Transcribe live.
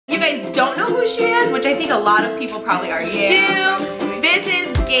don't know who she is, which I think a lot of people probably already do, this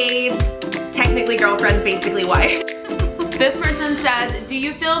is Gabe's technically girlfriend, basically wife. This person says, do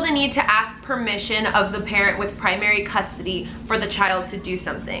you feel the need to ask permission of the parent with primary custody for the child to do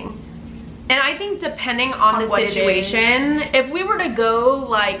something? And I think depending on the situation, if we were to go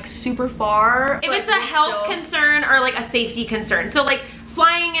like super far, if it's a health concern or like a safety concern, so like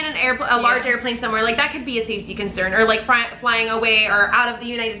flying in a large airplane somewhere, like that could be a safety concern, or like flying away or out of the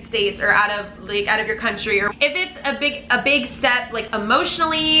United States or out of your country, or if it's a big step like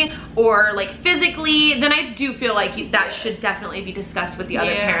emotionally or like physically, then I do feel like that should definitely be discussed with the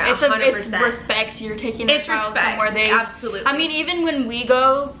other parent. It's respect. You're taking the child somewhere. Absolutely. I mean, even when we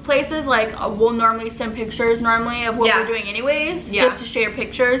go places, like we'll normally send pictures normally of what we're doing anyways, just to share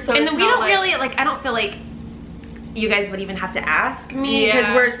pictures. So and then we don't really like, I don't feel like you guys would even have to ask me,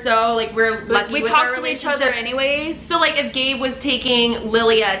 because we're so like, we're lucky we with talk our to each relationship other anyways. So like if Gabe was taking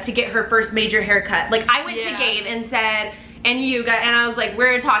Lilia to get her first major haircut, like I went to Gabe and said, and I was like,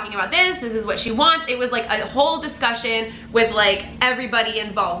 we're talking about this is what she wants. It was like a whole discussion with like everybody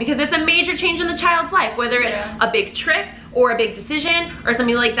involved, because it's a major change in the child's life, whether it's a big trip or a big decision or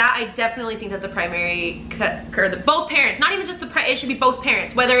something like that. I definitely think that the primary, both parents, not even just it should be both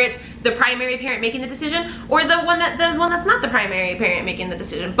parents, whether it's the primary parent making the decision or the one that's not the primary parent making the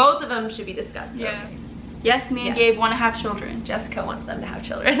decision. Both of them should be discussed. Yeah. Yes, me and Gabe want to have children. Jessica wants them to have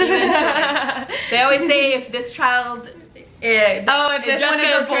children. They always say if this child if this one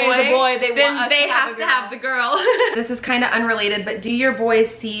is a boy, then they have to have the girl. This is kind of unrelated, but do your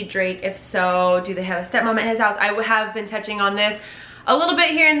boys see Drake? If so, do they have a stepmom at his house? I have been touching on this a little bit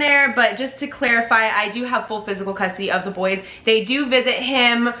here and there, but just to clarify, I do have full physical custody of the boys. They do visit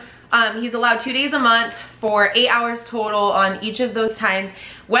him. He's allowed 2 days a month for 8 hours total on each of those times.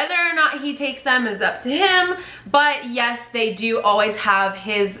 Whether or not he takes them is up to him, but yes, they do always have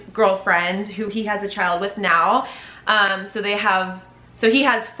his girlfriend, who he has a child with now. So he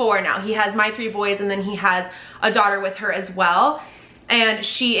has 4 now. He has my 3 boys, and then he has a daughter with her as well. And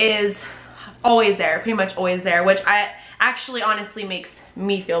she is always there, pretty much always there, which actually honestly makes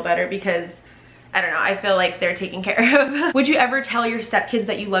me feel better, because I don't know, I feel like they're taken care of. Would you ever tell your stepkids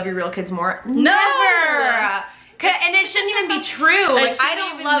that you love your real kids more? Never! And it shouldn't even be true. Like, I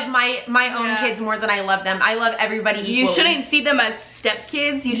don't love my own kids more than I love them. I love everybody equally. You shouldn't see them as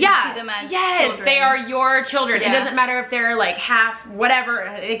stepkids. You should see them as children. They are your children. It doesn't matter if they're like half, whatever.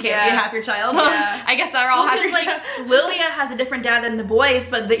 It can't be half your child. I guess they're all half your child. Like, Lilia has a different dad than the boys,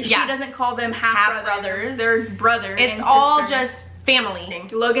 but she doesn't call them half brothers. They're brothers. It's all just family.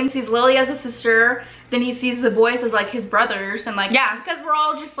 Logan sees Lily as a sister, then he sees the boys as like his brothers, and like because we're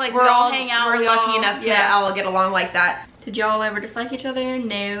all just like we all hang out. We're lucky enough to all get along like that. Did y'all ever dislike each other?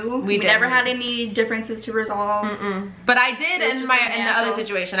 No, we never had any differences to resolve. But I did in the other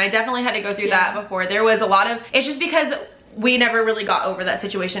situation. I definitely had to go through that before. There was a lot of, it's just because we never really got over that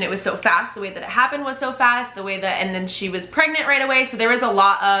situation. It was so fast. The way that it happened was so fast. The way that, and then she was pregnant right away. So there was a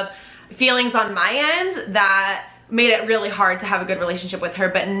lot of feelings on my end that made it really hard to have a good relationship with her.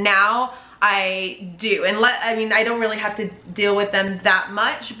 But now I do, and I mean, I don't really have to deal with them that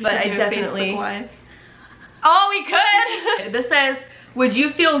much, but I definitely. Oh, we could. This says, would you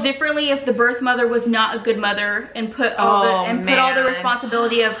feel differently if the birth mother was not a good mother and put all the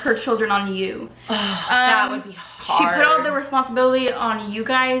responsibility of her children on you? That would be hard. She put all the responsibility on you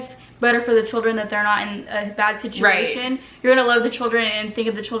guys. Better for the children that they're not in a bad situation. You're gonna love the children and think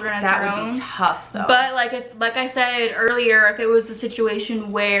of the children as your own. That would be tough though. But like I said earlier, if it was a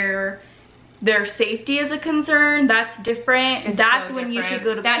situation where their safety is a concern, that's different. That's when you should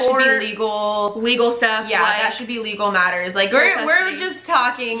go to court. That should be legal stuff. Yeah, like, that should be legal matters. Like we're just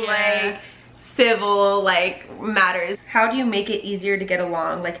talking like civil matters. How do you make it easier to get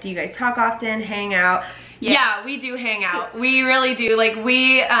along? Like, do you guys talk often, hang out? Yes. Yeah, we do hang out. We really do. Like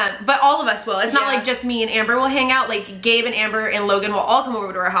but all of us will. It's not like just me and Amber will hang out. Like Gabe and Amber and Logan will all come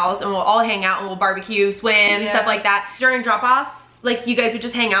over to our house and we'll all hang out and we'll barbecue, swim, stuff like that. During drop-offs, like you guys would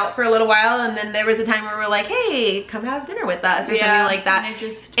just hang out for a little while, and then there was a time where we were like, hey, come have dinner with us or something like that.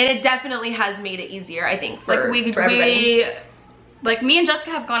 And it definitely has made it easier, I think, for everybody. Like me and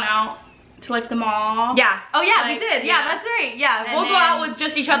Jessica have gone out to like the mall. Yeah. Oh yeah, we did. Yeah, that's right. Yeah, and we'll go out with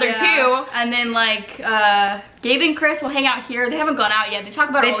just each other too. And then like Gabe and Chris will hang out here. They haven't gone out yet. They talk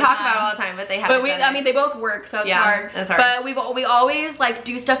about it all the time. They talk about it all the time, but they haven't. But I mean, they both work, so it's hard. It's hard. But we always like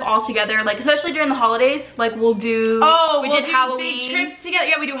do stuff all together. Like especially during the holidays, like we'll do. We did Halloween big trips together.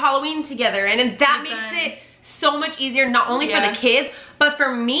 Yeah, we do Halloween together, and that makes it so much easier, not only for the kids, but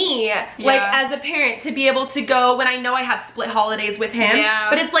for me, like as a parent, to be able to go when I know I have split holidays with him.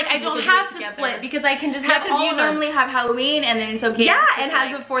 But it's like I don't have to split because I can just have all of them. You normally have Halloween and then it's okay. Yeah, and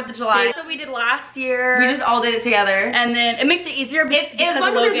has the 4th of July. So we did last year. We just all did it together. And then it makes it easier as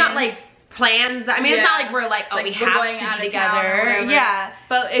long as there's not like plans that, I mean, it's not like we're like, oh, like we have to be together. Yeah.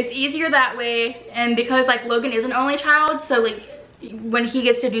 But it's easier that way. And because like Logan is an only child, so like when he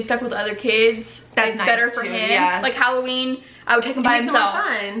gets to do stuff with other kids, it's nice better for him. Like Halloween, I would take him by himself.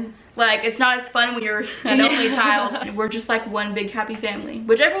 Fun. Like, it's not as fun when you're an only child. We're just like one big happy family,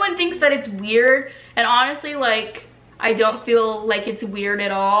 which everyone thinks that it's weird. And honestly, like, I don't feel like it's weird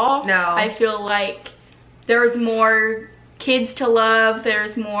at all. No. I feel like there's more kids to love.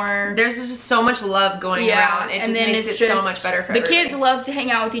 There's just so much love going around. It just makes it so much better for everybody. Kids love to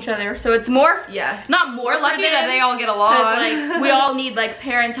hang out with each other, so it's more not more, we're lucky that they all get along, like we all need like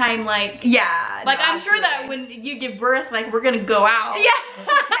parent time, like like I'm sure that when you give birth, like we're gonna go out.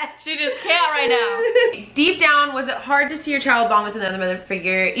 She just can't right now. Deep down, was it hard to see your child bond with another mother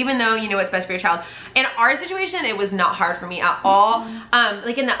figure, even though you know what's best for your child? In our situation, it was not hard for me at all.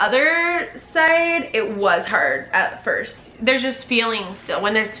 Like in the other side, it was hard at first. There's just feelings still.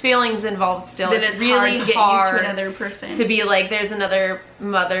 When there's feelings involved still, it's really hard to get used to another person. To be like, there's another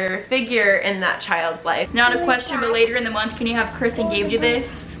mother figure in that child's life. Not a question, but later in the month, can you have Chris and Gabe do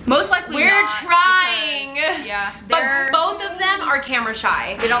this? Most likely we're trying. Because, but both of them are camera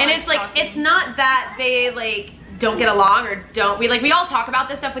shy. And it's like, it's not that they like don't get along or don't, we all talk about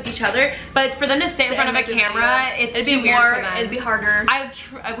this stuff with each other, but for them to sit in front of a camera, it'd be weird for them. It'd be harder.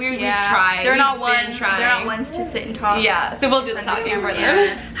 We've tried. They're not ones to sit and talk. Yeah, so we'll do the talking for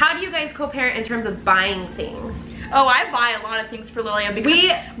them. How do you guys co-parent in terms of buying things? Oh, I buy a lot of things for Lilia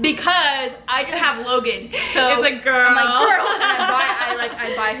because I just have Logan. So it's a girl. I'm like, girl, and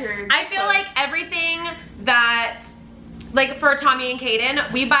I buy her. I feel like everything that, like for Tommy and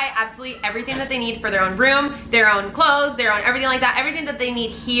Kaden, we buy absolutely everything that they need for their own room, their own clothes, their own everything like that. Everything that they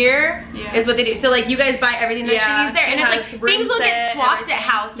need here is what they do. So like you guys buy everything that she needs there. And it's like things will get swapped at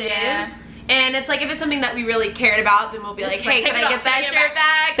houses. And it's like if it's something that we really cared about, then we'll be like, hey, can I get that shirt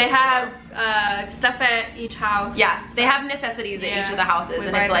back? They have stuff at each house. Yeah, they have necessities at each of the houses.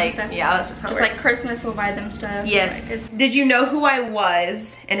 And it's like, that's just how it works. Like Christmas, we'll buy them stuff. Yes. Did you know who I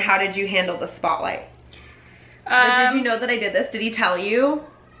was and how did you handle the spotlight? Did you know that I did this? Did he tell you?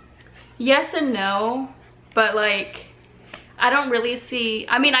 Yes and no, but like, I don't really see,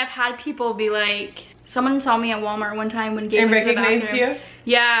 I mean, I've had people be like, someone saw me at Walmart one time when Gabe was in the bathroom. And recognized you?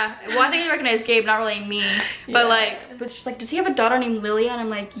 Yeah, well I think he recognized Gabe, not really me. But like, was just like, does he have a daughter named Lilia? And I'm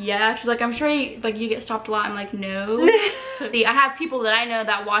like, yeah. She's like, I'm sure you get stopped a lot. I'm like, no. See, I have people that I know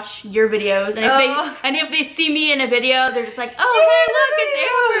that watch your videos, and if they see me in a video, they're just like, oh, hey,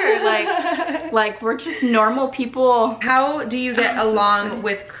 look, it's Amber. Like we're just normal people. How do you get along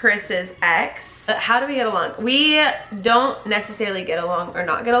with Chris's ex? How do we get along? We don't necessarily get along or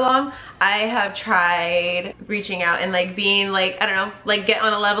not get along. I have tried reaching out and like being like, I don't know, like get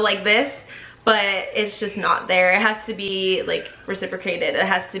on a level like this, but it's just not there. It has to be like reciprocated. It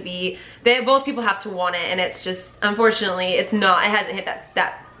has to be, both people have to want it, and it's just, unfortunately, it's not, it hasn't hit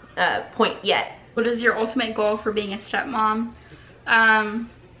that point yet. What is your ultimate goal for being a stepmom?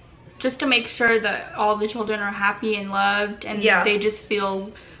 Just to make sure that all the children are happy and loved, and they just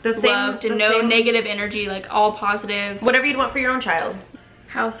feel loved, and no negative energy, like all positive. Whatever you'd want for your own child.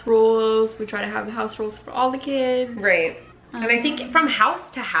 House rules, we try to have house rules for all the kids. Right. And I think from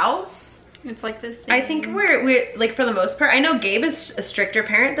house to house, it's like this. I think we're like, for the most part, I know Gabe is a stricter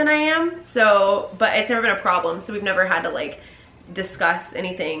parent than I am, so, but it's never been a problem, so we've never had to like discuss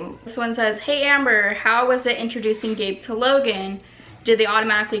anything. This one says, hey Amber, how was it introducing Gabe to Logan? Did they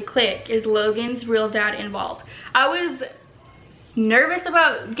automatically click? Is Logan's real dad involved? I was nervous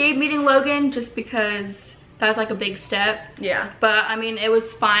about Gabe meeting Logan just because that's like a big step. Yeah. But I mean, it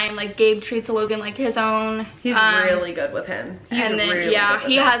was fine. Like Gabe treats Logan like his own. He's really good with him. He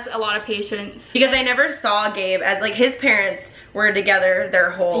has a lot of patience. Because I never saw Gabe as like, his parents were together their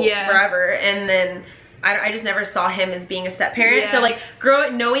whole forever, and then I just never saw him as being a step parent. So like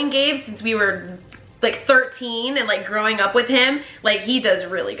knowing Gabe since we were like 13 and like growing up with him, like he does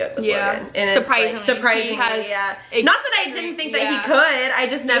really good with Logan. And surprisingly, not that I didn't think that he could, I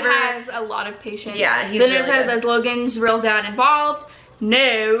just never. He has a lot of patience. Yeah, he's then it says, is Logan's real dad involved?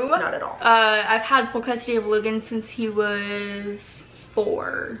 No. Not at all. I've had full custody of Logan since he was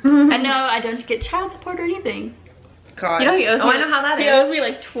 4. And no, I don't get child support or anything. God. You know he owes me, I know how that is. He owes me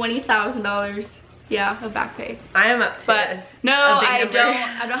like $20,000. Yeah, of back pay. I am up to But no, I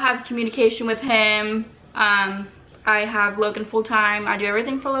don't have communication with him. I have Logan full-time. I do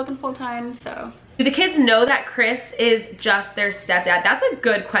everything for Logan full-time, so. Do the kids know that Chris is just their stepdad? That's a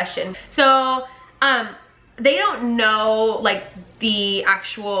good question. So, they don't know like the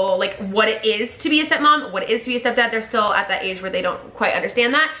actual, like what it is to be a stepmom, what it is to be a stepdad. They're still at that age where they don't quite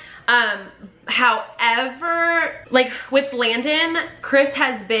understand that. However, like with Landon, Chris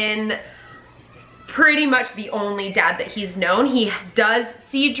has been pretty much the only dad that he's known. He does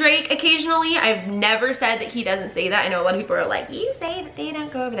see Drake occasionally. I've never said that he doesn't say that. I know a lot of people are like, you say that they don't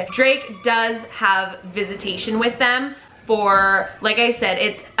go over there. Drake does have visitation with them for, like I said,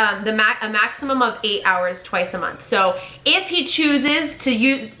 it's a maximum of 8 hours twice a month. So if he chooses to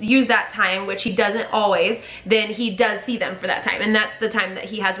use that time, which he doesn't always, then he does see them for that time, and that's the time that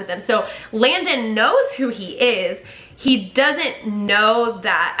he has with them. So Landon knows who he is. He doesn't know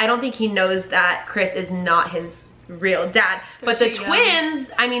that, I don't think he knows that Chris is not his real dad. But the twins,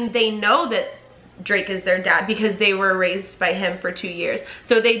 I mean, they know that Drake is their dad because they were raised by him for 2 years.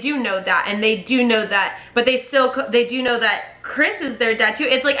 So they do know that, and they do know that, but they do know that Chris is their dad too.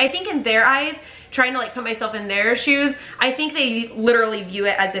 It's like, I think in their eyes, trying to like put myself in their shoes, I think they literally view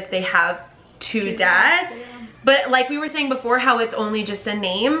it as if they have two dads. Yeah. But like we were saying before, how it's only just a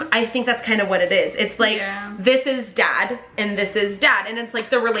name, I think that's kind of what it is. It's like, this is dad and this is dad. And it's like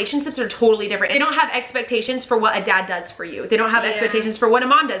the relationships are totally different. They don't have expectations for what a dad does for you. They don't have expectations for what a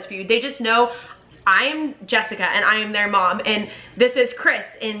mom does for you. They just know, I'm Jessica and I am their mom, and this is Chris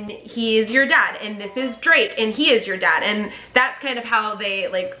and he is your dad, and this is Drake and he is your dad. And that's kind of how they,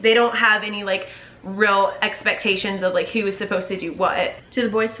 like, they don't have any like real expectations of like who is supposed to do what. Do the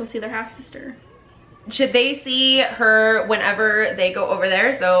boys still see their half sister? Should they see her whenever they go over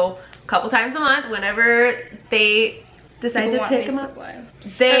there? So a couple times a month, whenever they decide to pick them up.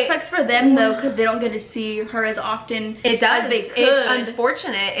 That sucks for them though, because they don't get to see her as often. It does. As they could. It's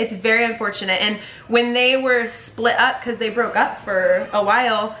unfortunate. It's very unfortunate. And when they were split up, because they broke up for a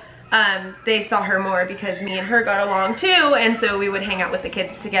while, they saw her more because me and her got along too, and so we would hang out with the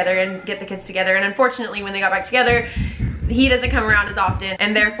kids together and get the kids together. And unfortunately, when they got back together, he doesn't come around as often,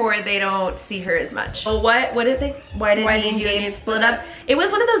 and therefore they don't see her as much. Well, what is it? Why did you guys split up? It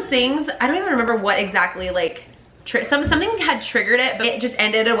was one of those things, I don't even remember what exactly, like, something had triggered it, but it just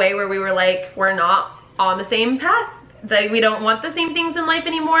ended a way where we were like, we're not on the same path. Like, we don't want the same things in life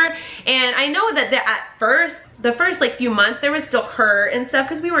anymore. And I know that at first, the first like few months, there was still her and stuff,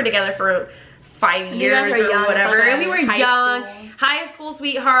 because we were together for 5 years or whatever, and we were young, high school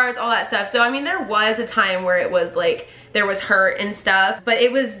sweethearts, all that stuff. So I mean, there was a time where it was like, there was hurt and stuff, but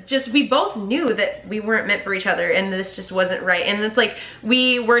it was just, we both knew that we weren't meant for each other, and this just wasn't right. And it's like,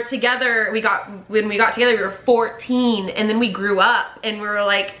 we were together, when we got together, we were 14, and then we grew up, and we were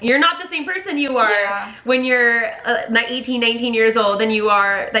like, you're not the same person you are when you're 18, 19 years old than you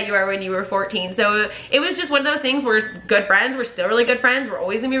are when you were 14. So it was just one of those things. We're good friends, we're still really good friends, we're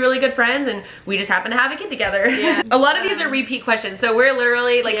always gonna be really good friends, and we just happen to have a kid together. A lot of these are repeat questions, so we're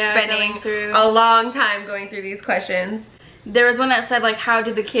literally like spending a long time going through these questions. There was one that said like, how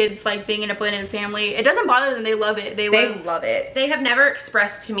do the kids like being in a blended family? It doesn't bother them, they love it. They love it. They have never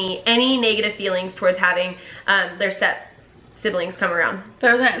expressed to me any negative feelings towards having their step siblings come around.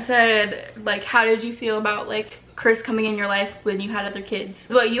 There was one that said like, how did you feel about like Chris coming in your life when you had other kids?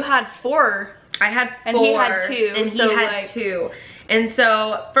 Well, you had 4. I had 4. And he had 2. And he had 2. And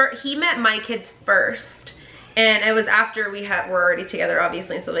so he met my kids first, and it was after we're already together,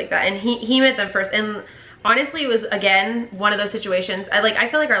 obviously, and stuff like that. And he met them first, and honestly, it was, again, one of those situations. I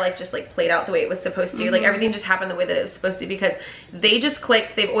feel like our life just like played out the way it was supposed to. Like, everything just happened the way that it was supposed to, because they just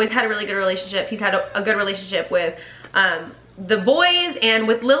clicked. They've always had a really good relationship. He's had a good relationship with the boys, and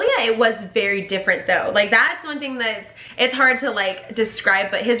with Lilia it was very different though. Like, that's one thing it's hard to like describe,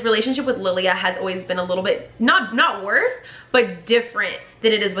 but his relationship with Lilia has always been a little bit not worse, but different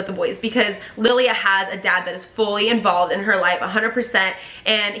than it is with the boys, because Lilia has a dad that is fully involved in her life 100%,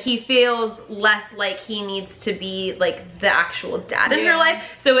 and he feels less like he needs to be like the actual dad in her life.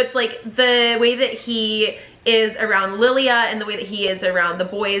 So it's like the way that he is around Lilia and the way that he is around the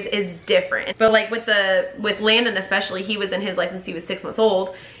boys is different. But like with Landon especially, he was in his life since he was 6 months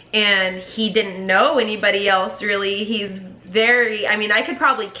old, and he didn't know anybody else really. He's very, I mean, I could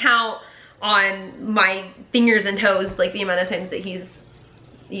probably count on my fingers and toes like the amount of times that he's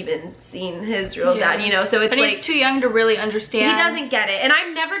even seen his real dad, you know. So it's like, he's too young to really understand. He doesn't get it, and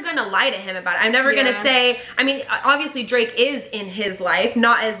I'm never gonna lie to him about it. I'm never gonna say, I mean, obviously Drake is in his life,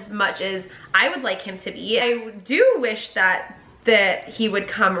 not as much as I would like him to be. I do wish that that he would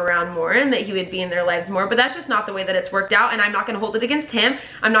come around more and that he would be in their lives more, but that's just not the way that it's worked out, and I'm not gonna hold it against him.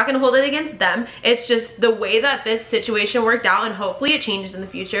 I'm not gonna hold it against them. It's just the way that this situation worked out, and hopefully it changes in the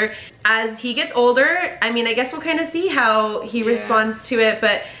future. As he gets older, I mean, I guess we'll kind of see how he responds to it,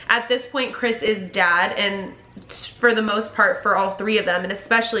 but at this point, Chris is dad, and for the most part for all three of them, and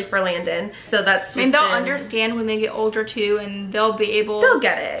especially for Landon. So that's just, I mean, they'll understand when they get older too, and they'll be able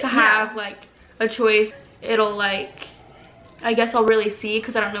get it to have like a choice. It'll like, I guess I'll really see,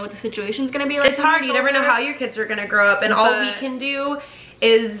 because I don't know what the situation's gonna be like. It's hard, you never know how your kids are gonna grow up, and all we can do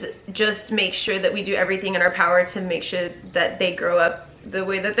is just make sure that we do everything in our power to make sure that they grow up the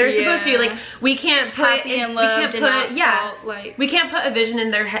way that they're supposed to. Like, we can't put we can't put a vision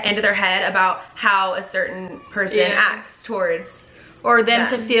into their head about how a certain person acts towards, or them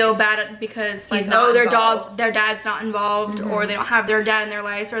to feel bad because like, oh, their dad's not involved, or they don't have their dad in their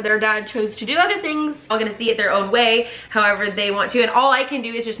lives, or their dad chose to do other things. All gonna see it their own way, however they want to, and all I can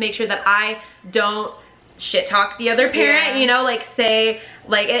do is just make sure that I don't shit talk the other parent, you know, like say,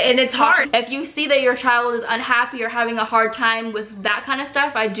 like, and it's hard. If you see that your child is unhappy or having a hard time with that kind of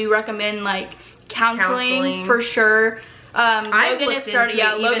stuff, I do recommend like counseling. For sure. Logan is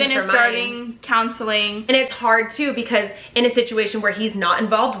starting counseling, and it's hard too, because in a situation where he's not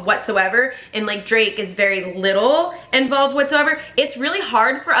involved whatsoever, and like Drake is very little involved whatsoever, it's really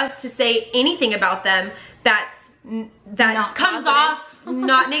hard for us to say anything about them that comes off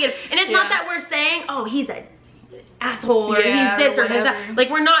not negative. And it's not that we're saying, oh, he's an asshole, or he's this or he's that. Like,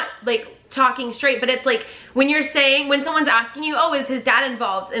 we're not like talking straight, but it's like when you're saying, when someone's asking you, oh, is his dad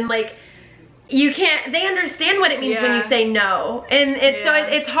involved, and like, you can't, they understand what it means when you say no, and it's so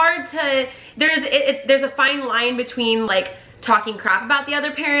it's hard to, there's a fine line between like talking crap about the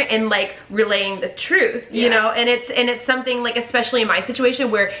other parent and like relaying the truth, you know. And it's something like, especially in my situation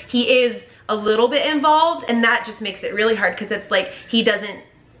where he is a little bit involved, and that just makes it really hard, because it's like he doesn't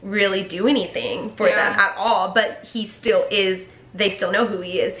really do anything for them at all, but he still is, they still know who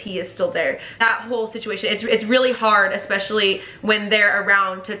he is still there. That whole situation, it's really hard, especially when they're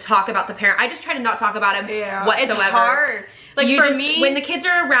around, to talk about the parent. I just try to not talk about him whatsoever. It's hard. Like, for me, when the kids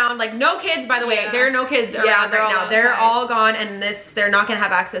are around, like, no kids, by the way, there are no kids around right now. They're all gone, and they're not gonna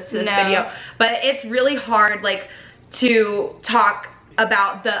have access to this video. But it's really hard, like, to talk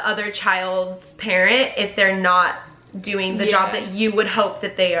about the other child's parent if they're not doing the job that you would hope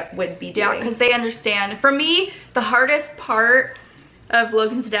that they would be doing. Yeah, because they understand. For me, the hardest part of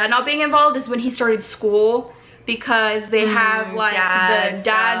Logan's dad not being involved is when he started school, because they have like the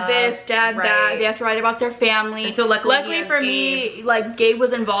dad this, dad that, they have to write about their family. And so luckily for me, like, Gabe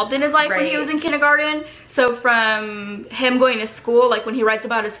was involved in his life when he was in kindergarten. So from him going to school, like when he writes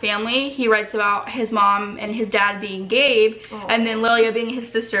about his family, he writes about his mom and his dad being Gabe, and then Lilia being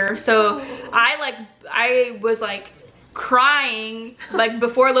his sister. So I was like crying like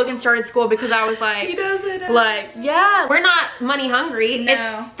before Logan started school, because I was like, he doesn't like, yeah, we're not money hungry. No.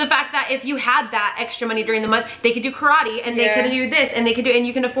 It's the fact that if you had that extra money during the month, they could do karate, and they could do this, and they could do, and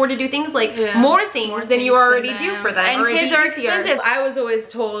you can afford to do things like more things than you already do for them. And kids are expensive. I was always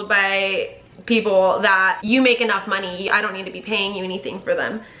told by people that you make enough money, I don't need to be paying you anything for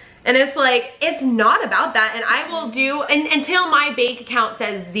them. And it's like, it's not about that. And I will do, and until my bank account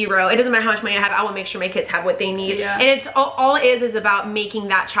says zero, it doesn't matter how much money I have, I will make sure my kids have what they need. And it's all it is about making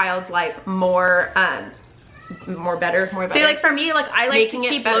that child's life more better. See, like for me, like I like to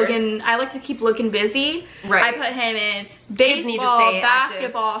keep Logan, I like to keep Logan busy. I put him in baseball,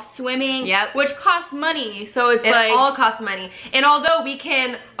 basketball, active, swimming, which costs money. So it all costs money. And although we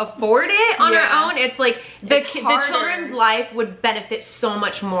can afford it on our own, it's like the children's life would benefit so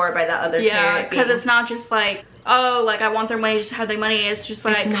much more by that other parent. Because it's not just like, oh, like I want their money, just have their money. It's just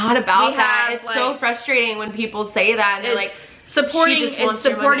like, it's not about that. It's like, so frustrating when people say that, and they're like,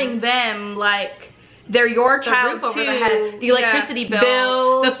 supporting them, like, they're your child, the roof over the head, the electricity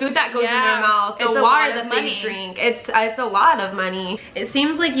bill, the food that goes in their mouth, the water that they drink. It's a lot of money. It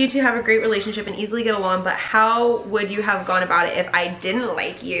seems like you two have a great relationship and easily get along, but how would you have gone about it if I didn't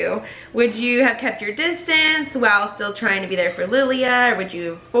like you? Would you have kept your distance while still trying to be there for Lilia, or would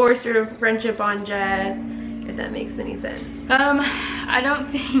you have forced your friendship on Jess? If that makes any sense. I don't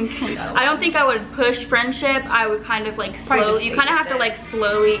think I would push friendship. I would kind of like slowly, you kind of have to like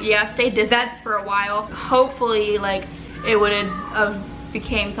slowly, stay distant for a while. Hopefully like it would have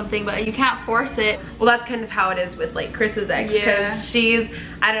became something, but you can't force it. Well, that's kind of how it is with like Chris's ex, because she's,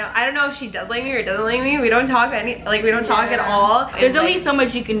 I don't know if she does like me or doesn't like me. We don't talk we don't talk at all. There's only so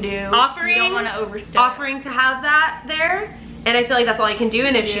much you can do. You don't want to overstep. Offering to have that there, and I feel like that's all I can do,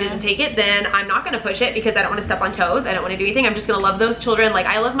 and if she doesn't take it, then I'm not gonna push it, because I don't want to step on toes. I don't want to do anything. I'm just gonna love those children like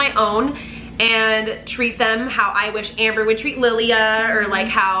I love my own, and treat them how I wish Amber would treat Lilia, or like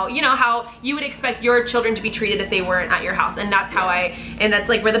how, you know, how you would expect your children to be treated if they weren't at your house. And that's how and that's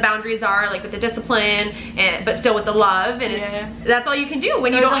like where the boundaries are, like with the discipline, but still with the love. And that's all you can do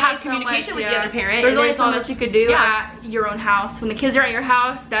when you don't have communication with the other parent. There's only so much you could do at your own house. When the kids are at your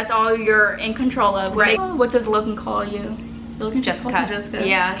house, that's all you're in control of. Right. What does Logan call you? Logan Jessica. Jessica.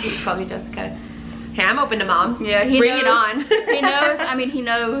 Yeah, he just called me Jessica. Hey, I'm open to mom. Yeah, he Bring knows, it on. He knows, I mean, he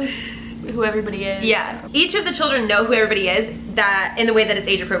knows who everybody is. Yeah, each of the children know who everybody is, that in the way that it's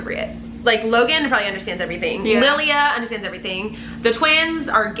age appropriate. Like Logan probably understands everything. Lilia understands everything. The twins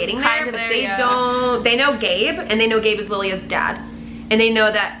are getting there, but they don't. They know Gabe, and they know Gabe is Lilia's dad, and they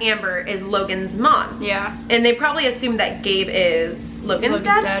know that Amber is Logan's mom. Yeah. And they probably assume that Gabe is Logan's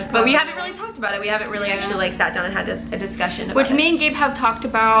dad, but we haven't really talked about it. We haven't really actually like sat down and had a discussion about it. Which me and Gabe have talked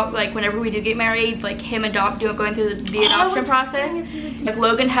about, like whenever we do get married, like him going through the adoption process. Like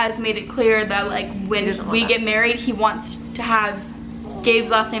Logan has made it clear that like when we get married, he wants to have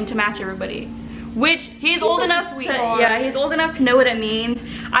Gabe's last name to match everybody. Which he's old enough to, he's old enough to know what it means.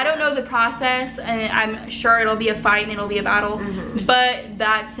 I don't know the process, and I'm sure it'll be a fight and it'll be a battle, but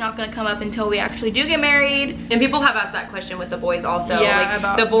that's not gonna come up until we actually do get married. And people have asked that question with the boys also. Yeah, like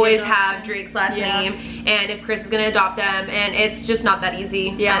about the boys have Drake's last name, and if Chris is gonna adopt them, and it's just not that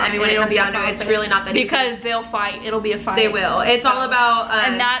easy. Yeah, I mean, when it comes down to it, it's really not that easy. Because they'll fight, it'll be a fight. They will. It's all about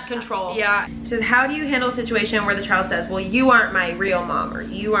and that control. Yeah. So how do you handle a situation where the child says, well, you aren't my real mom, or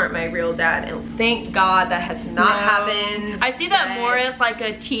you aren't my real dad? And thank God that has not happened. I see that more as like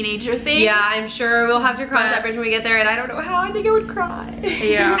a teenager thing. Yeah, I'm sure we'll have to cross that bridge when we get there, and I don't know how. I think I would cry.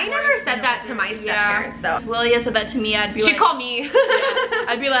 Yeah. I never said that to my step-parents though. If Lilia said that to me, I'd be like, she'd call me.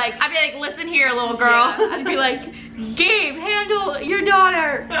 I'd be like, listen here, little girl. Yeah. I'd be like, Gabe, handle your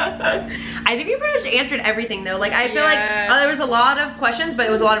daughter. I think we pretty much answered everything though. Like I feel like there was a lot of questions, but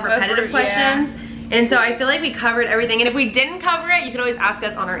it was a lot of repetitive questions. And so I feel like we covered everything. And if we didn't cover it, you could always ask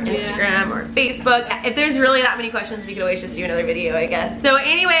us on our Instagram or Facebook. If there's really that many questions, we could always just do another video, I guess. So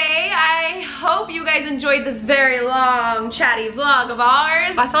anyway, I hope you guys enjoyed this very long, chatty vlog of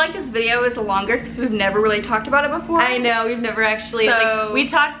ours. I feel like this video is longer because we've never really talked about it before. I know, we've never actually, like, we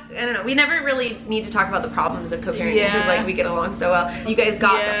talked, I don't know, we never really need to talk about the problems of co-parenting because like we get along so well. You guys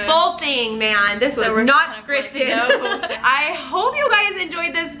got the full thing, man. This was not scripted. No. I hope you guys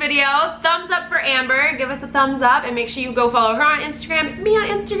enjoyed this video. Thumbs up for Amber. Give us a thumbs up, and make sure you go follow her on Instagram, me on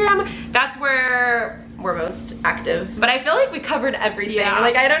Instagram. That's where we're most active. But I feel like we covered everything.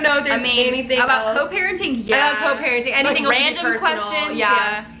 Like I don't know if there's anything about co-parenting. About co-parenting. Anything like else random questions.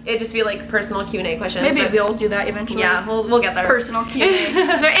 It'd just be like personal Q&A questions. Maybe we'll do that eventually. Yeah, we'll get there. Personal Q&A. So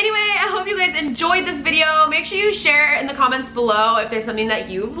anyway, I hope you guys enjoyed this video. Make sure you share in the comments below if there's something that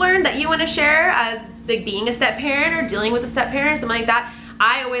you've learned that you want to share as like being a step parent or dealing with a step parent, something like that.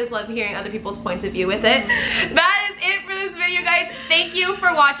 I always love hearing other people's points of view with it. That is it for this video, guys. Thank you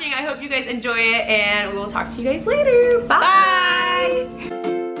for watching. I hope you guys enjoy it, and we will talk to you guys later. Bye.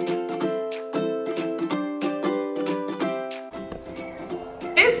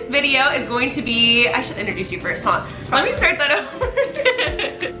 This video is going to be, I should introduce you first, huh? Let me start that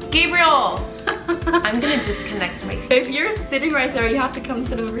over. Gabriel, I'm gonna disconnect my TV. If you're sitting right there, you have to come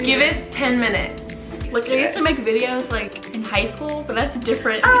sit over here. Give us 10 minutes. Like, I used to make videos like in high school, but that's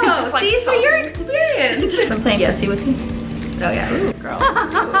different. Oh, like, see, so your experience. I'm playing Jessie with me. Oh yeah, ooh, girl.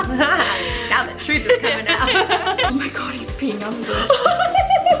 Now the truth is coming out. Oh my god, he's peeing on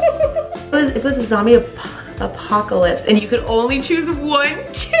If it was a zombie apocalypse and you could only choose one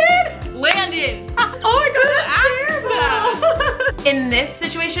kid, Landon. Oh my god, that's terrible. In this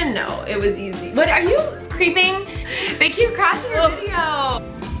situation, no, it was easy. But are you creeping? They keep crashing your video.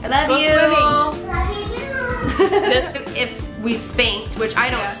 I love you. If we spanked, which I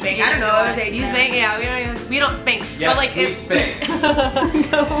don't spank. I don't know. Do you spank? Yeah, we don't spank. Yeah, but like we spank.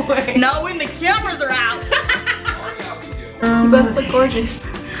 No way. Not when the cameras are out. Oh yeah, we do. You both look gorgeous.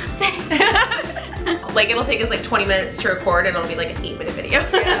 Like it'll take us like 20 minutes to record, and it'll be like an 8-minute video.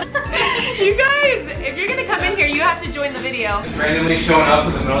 You guys, if you're gonna come in here, you have to join the video. Just randomly showing up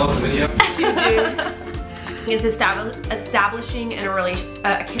in the middle of the video. It's establishing in a relation.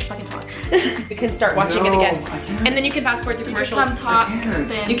 I can't fucking talk. You can start watching it again, and then you can fast forward through commercials. You can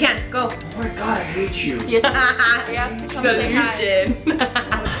talk. You can go. Oh my god, I hate you. So you should.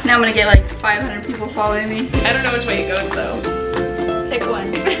 Now I'm gonna get like 500 people following me. I don't know which way it goes though. Pick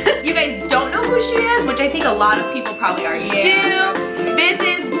one. You guys don't know who she is, which I think a lot of people probably already do. This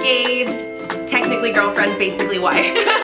is Gabe's technically girlfriend, basically wife.